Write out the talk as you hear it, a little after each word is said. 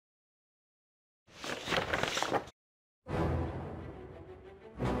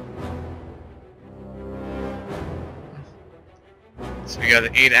So we got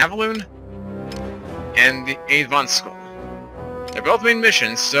the 8 Avaloon and the 8 Von Skull. They're both main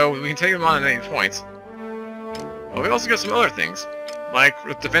missions, so we can take them on at any point. But we also got some other things, like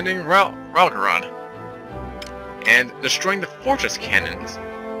defending Ralgorod and destroying the fortress cannons.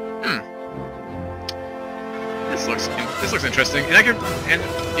 This looks interesting, and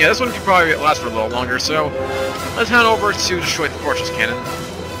yeah, this one could probably last for a little longer. So let's head over to destroy the fortress cannon.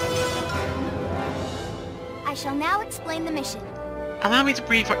 I shall now explain the mission. Allow me to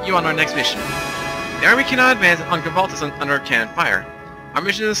brief you on our next mission. The army cannot advance on Cabaltus under cannon fire. Our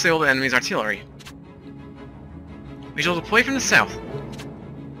mission is to disable the enemy's artillery. We shall deploy from the south.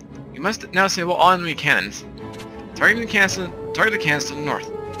 We must now disable all enemy cannons. Target the cannons to the north.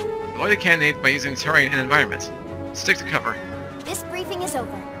 Avoid the cannonade by using terrain and environment. Stick to cover. This briefing is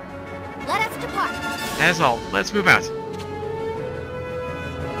over. Let us depart. That is all. Let's move out.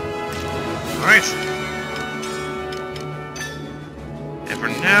 Alright. And for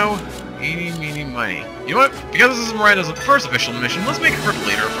now, eeny, meeny, miny. You know what? Because this is Miranda's first official mission, let's make her the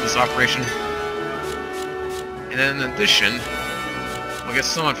leader for this operation. And then in addition, we'll get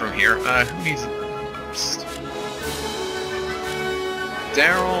someone from here. Who needs it?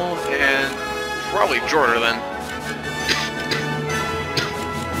 Daryl and probably Jordan then.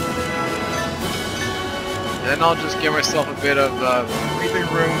 And then I'll just give myself a bit of breathing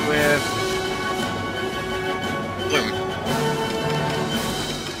room with Bloom.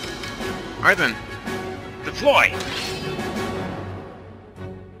 Alright then, deploy!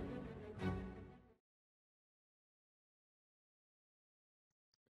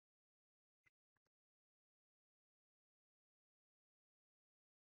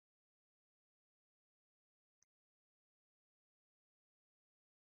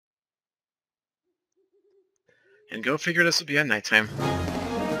 And go figure this will be at nighttime.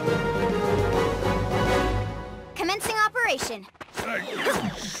 Commencing operation.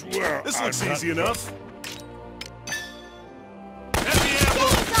 I swear This looks easy enough.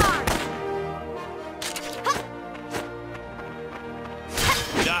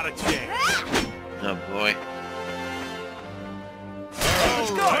 Not a chance. Oh boy.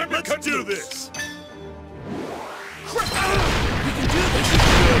 Let's go. Let's do this.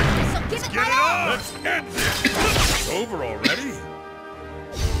 Give it Get it my all. on. Let's end this. It's over already.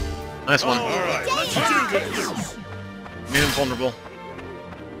 Nice one. All right, let's do this. Made him vulnerable.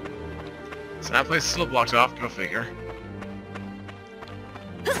 So that place is still blocked off, go figure.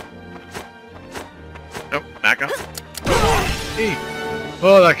 Oh, back up. Hey.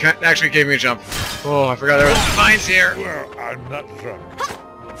 Oh, that actually gave me a jump. Oh, I forgot there were mines here. Well, I'm not drunk.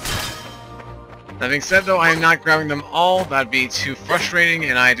 That being said, though, I am not grabbing them all. That'd be too frustrating,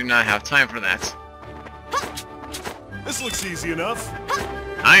 and I do not have time for that. This looks easy enough.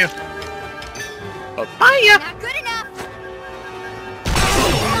 Hiya. Oh, hiya! Not good enough.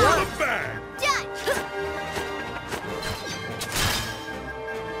 The bag. Done.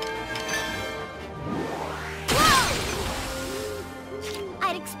 Whoa!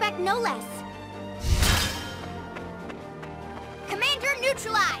 I'd expect no less. Commander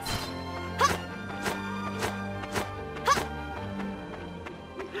neutralized.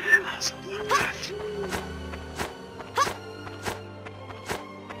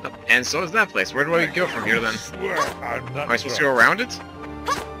 And so is that place. Where do I go from here then? I swear I'm not Am I supposed to go around it?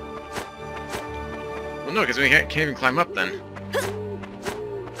 Well, no, because we can't even climb up then.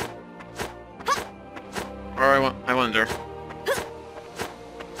 Or I wonder.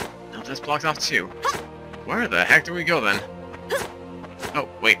 No, that's blocked off too. Where the heck do we go then? Oh,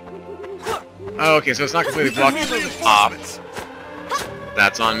 wait. Oh, okay, so it's not completely blocked off.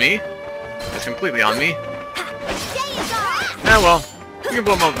 That's on me. It's completely on me. Ah, well. We can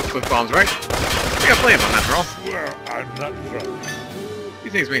blow them up with bombs, right? We got plenty of them, after all. I swear I'm not drunk.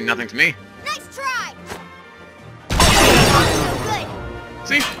 These things mean nothing to me. Nice try. Good.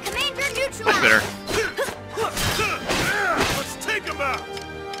 See? Commander neutralized. Much better. Let's take him out.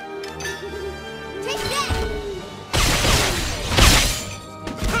 Take that.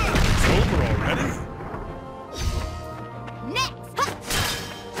 It's over already. Next.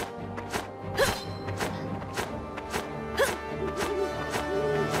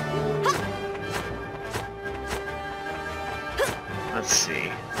 Let's see.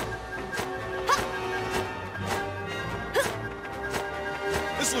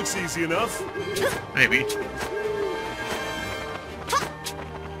 This looks easy enough. Maybe.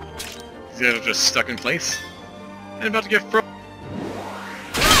 These guys are just stuck in place. And about to get frozen.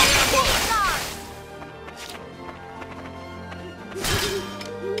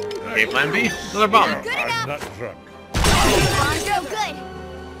 Okay, plan B. Another bomb. Good I'm enough. not drunk. Bonzo good.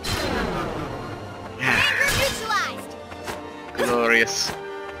 Commander neutralized. glorious.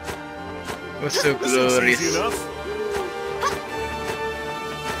 It was so This looks glorious. easy enough.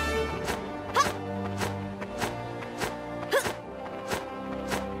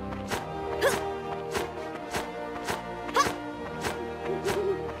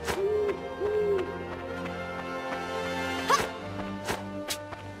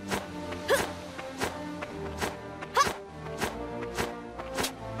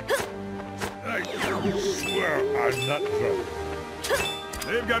 I swear I'm not drunk.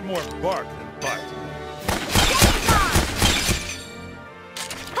 They've got more bark than bite.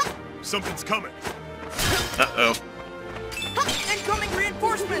 Something's coming. Uh-oh. Incoming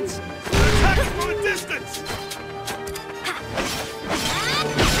reinforcements! They're attacking from a distance!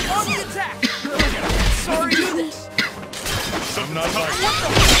 On the attack! Sorry to do this. I'm not like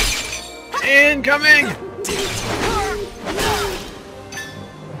Incoming!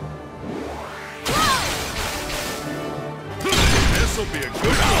 This'll be a good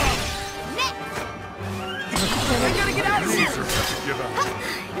one. I gotta get out of These here! are about to give out.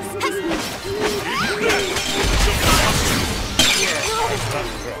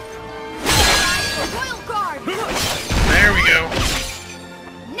 Royal Guard! There we go.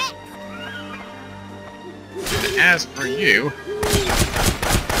 Next! And as for you...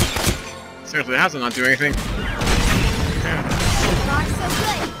 Seriously, how's it not do anything? Far so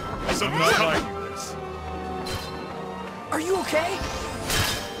good! I'm not liking this. Are you okay?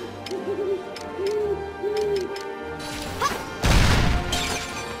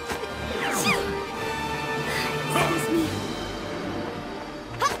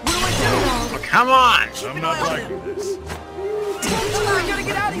 Oh, come on! I'm not liking this. I gotta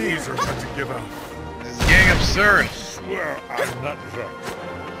get out of here! These are about to give out. This is getting absurd. Swear I'm not drunk.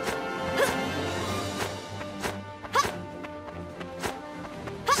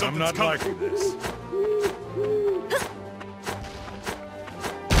 I'm not liking this.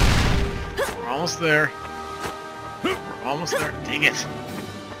 We're almost there. We're almost there. Dang it.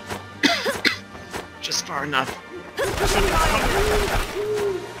 Just far enough.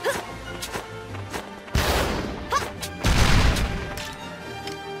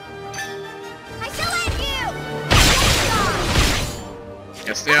 I shall end you!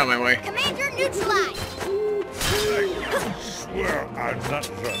 Yeah, stay out of my way. Commander neutralized! I swear I'm not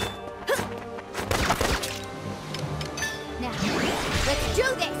drunk. Now, let's do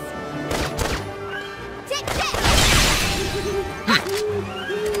this! Take this!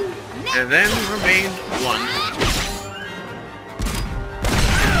 And then remain one.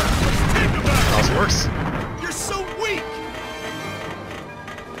 Also works. You're so weak!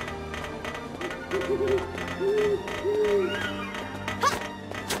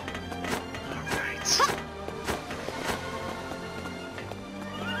 Alright.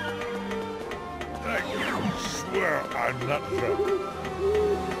 I swear I'm not drunk.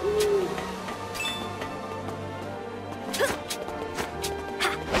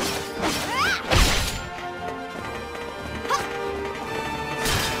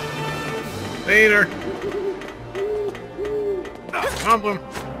 Later. Problem.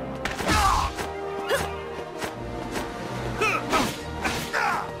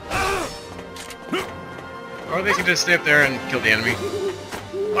 Or they can just stay up there and kill the enemy.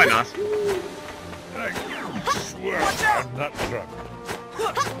 Why not? I swear I'm not drunk.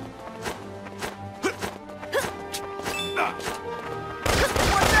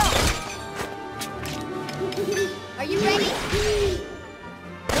 Are you ready?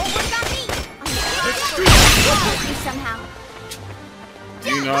 Don't work on me! I'll help you somehow.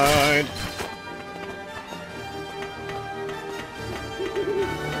 Denied.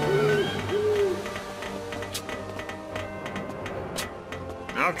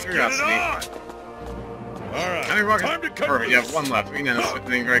 Out of Get it curiosity. on! Alright, How many rockets? time to cut Perfect, you have loose. one left. We can end this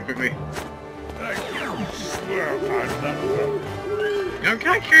thing very quickly. I swear I'm not drunk. You know, I'm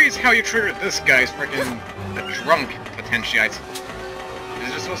kind of curious how you triggered this guy's freaking a drunk potentiate. Is it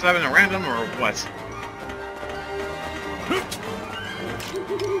just supposed to happen at random or what?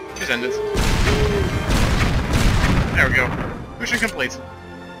 Just end it. There we go. Mission complete.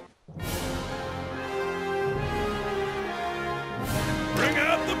 Bring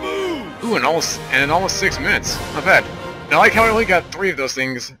out the booze! Ooh, in almost 6 minutes. Not bad. And I like how I only got 3 of those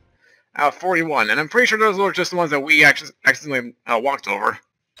things out of 41, and I'm pretty sure those were just the ones that we accidentally walked over.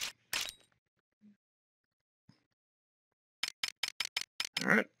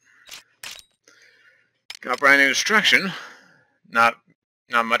 Alright. Got brand new destruction. Not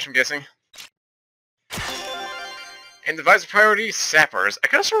much, I'm guessing. And device priority, sappers. I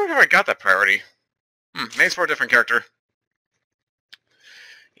couldn't remember how I got that priority. Maybe it's for a different character.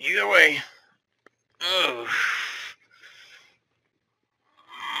 Either way. Ugh.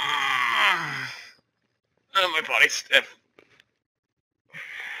 Oh, my body's stiff.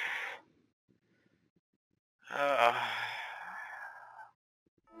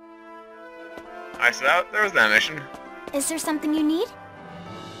 Alright, so there was that mission. Is there something you need?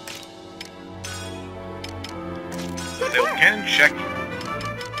 Steel cannon, check.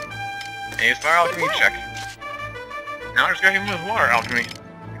 And use fire alchemy, check. Now we're just gonna hit him with water alchemy.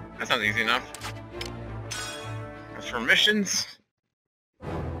 That's not easy enough. As for missions...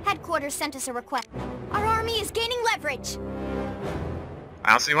 Headquarters sent us a request. Our army is gaining leverage.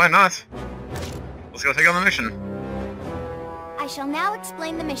 I don't see why not. Let's go take on the mission. I shall now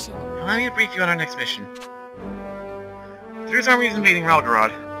explain the mission. Let me brief you on our next mission. Zeus's army is invading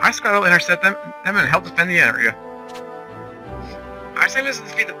Ralgorod. Our squad will intercept them and help defend the area. Our assignment is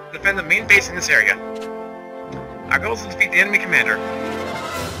to defend the main base in this area. Our goal is to defeat the enemy commander.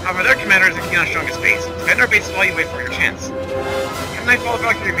 However, their commander is the key on strongest base. Defend our base while you wait for your chance. Come nightfall,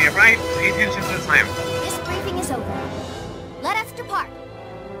 Valkyria may arrive to 8 minutes at a time. This briefing is over. Let us depart.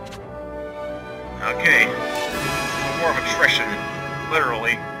 Okay. More of attrition.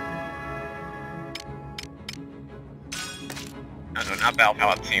 Literally. Oh no, not Battle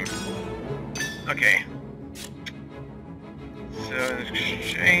Palette team. Okay. So, in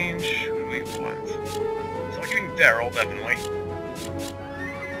exchange, who do we want? So we're getting Daryl, definitely.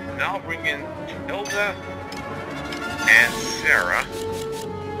 Now I'll bring in Hilda and Sarah.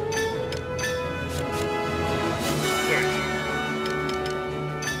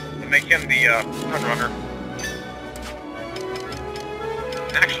 To make him the runner.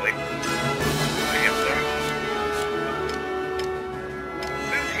 Actually,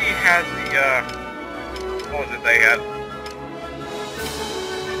 since he has the what was it they had?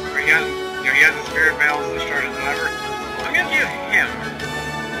 Where he has, he has the spirit veils, the charges, whatever. I'm gonna give him.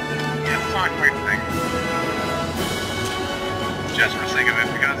 Yeah, it's not a great thing. Just for the sake of it,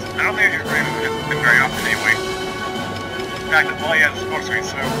 because I don't think he's going to use it very often anyway. In fact, all he has is smoke screen,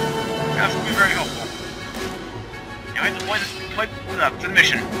 so that's going to be very helpful. Now I deploy to the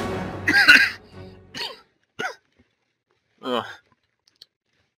mission. Ugh.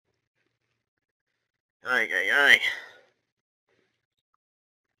 Aye.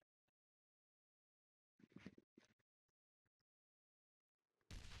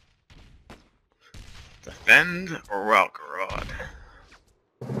 Defend Ralgorod.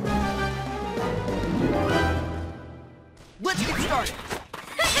 Let's get started.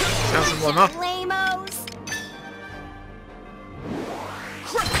 Sounds simple enough. Lamos.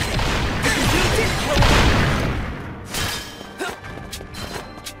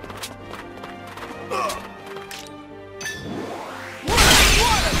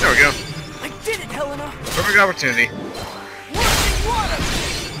 There we go. I did it, Helena. Perfect opportunity.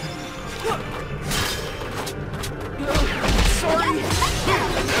 Sorry.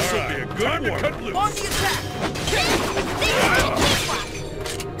 This will be a good one. Cut loose. On the attack.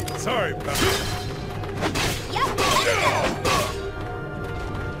 Sorry, pal.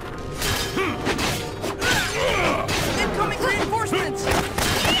 Incoming reinforcements.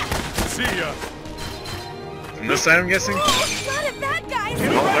 See ya. From this side, I'm guessing? Lot of bad guys. Oh,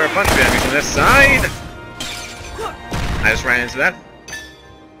 there are a bunch of enemies on this side! I just ran into that.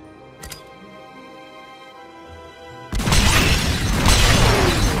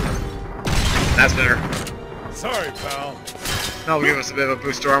 That's better. Sorry, pal. That'll give us a bit of a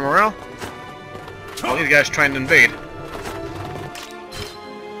boost to our morale. All these guys trying to invade.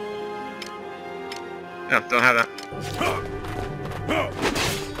 No, don't have that.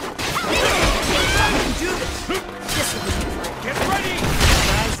 Get ready.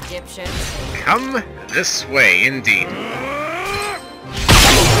 Guys, dipshits. Come this way, indeed.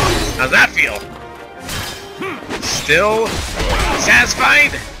 How's that feel? Still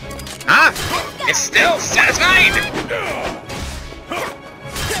satisfied? Huh? It's still satisfied?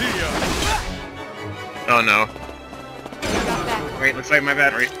 See ya. Oh no. Wait, looks like my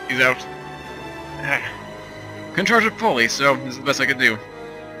battery is out. Couldn't charge it fully, so this is the best I could do.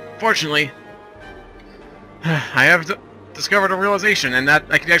 Fortunately, I have discovered a realization, and that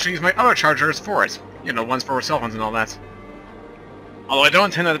I could actually use my other chargers for it. You know, ones for cell phones and all that. Although I don't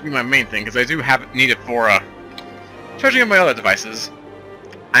intend that to be my main thing, because I do need it for charging up my other devices.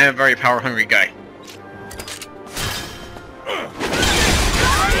 I am a very power-hungry guy.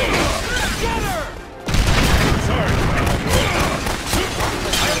 Sorry,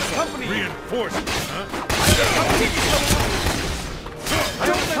 pal. Reinforcements, huh?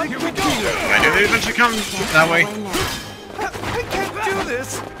 Here we go. I knew they'd eventually come that way. I can't do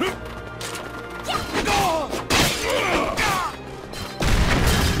this.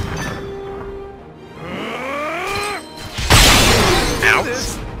 Ow.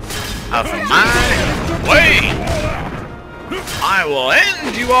 I will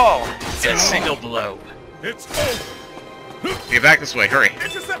end you all in a single blow. It's over. Get back this way, hurry.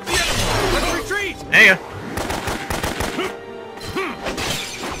 Intercept the enemy! Let's retreat! Hang on.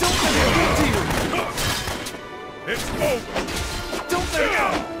 Don't let him get to you! It's over. Don't let him go!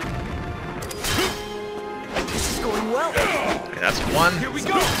 This is going well! Okay, that's one. Here we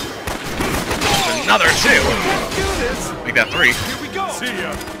go! Another two. Can't do this! Make that three. Here we go! See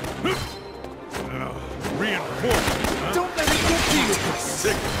ya. Reinforcements, huh? Don't let him get to you!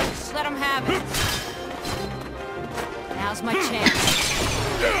 Sick. Let him have it. Now's my chance.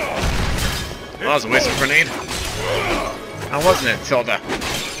 Well, that was a waste of a grenade. How wasn't it, Tilda?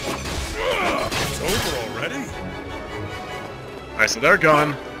 It's over already? Alright, so they're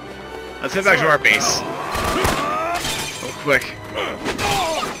gone. Let's head back to our base. Real quick.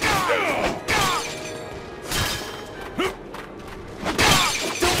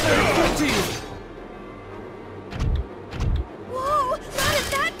 Don't let him get to you! Whoa! Not at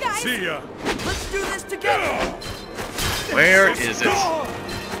that, guys! See ya. Let's do this together! Where is it?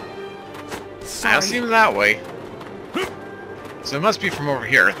 I don't see him that way. So it must be from over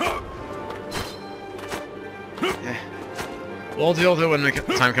here. Eh. We'll deal with it when the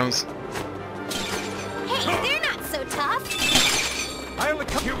time comes. Hey, they're not so tough. I only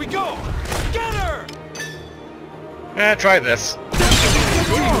come. Here we go! Get her! Try this. We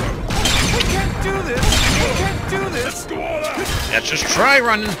can't do this! We can't do this! Let's go all out. Let's just try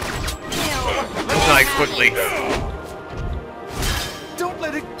running. Let's die quickly. Don't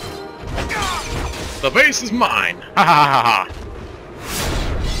let it... The base is mine! Ha ha ha ha!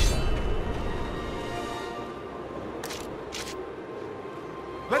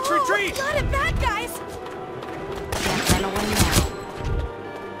 Let's retreat! Not at that, guys! Can't run away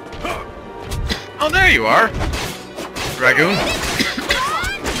now. Oh, there you are! Dragoon.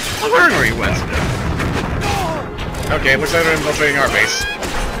 Oh, where you went? Okay, looks like they're infiltrating our base.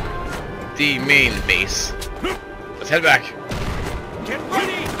 The main base. Let's head back. Get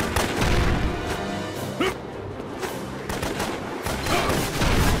ready!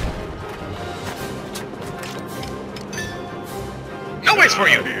 No waits for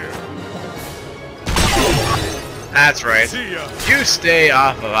you! That's right. See ya. You stay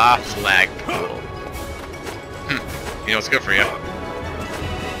off of our flagpole. You know what's good for you.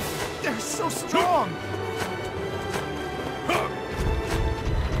 They're so strong!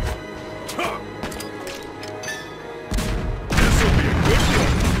 This'll be a good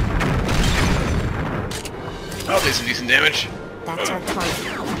one. I'll do some decent damage. That's our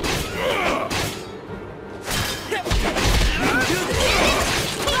target.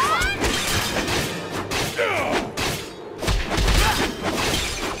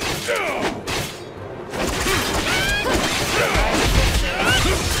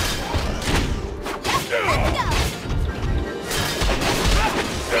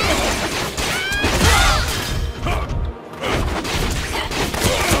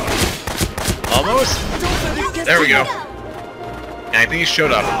 Almost? There we go. And I think he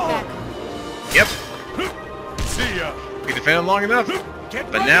showed up. Yep. See ya. We defended him long enough,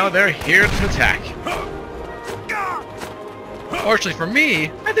 but now they're here to attack. Fortunately for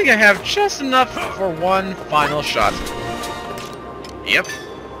me, I think I have just enough for one final shot. Yep.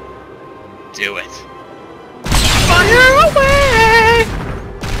 Do it. Fire away!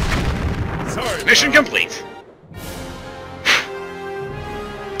 Sorry. Mission pal. complete.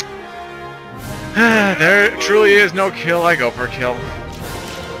 There truly is no kill like overkill.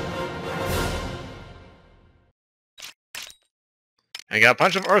 I got a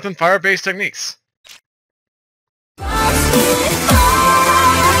bunch of earth and fire-based techniques.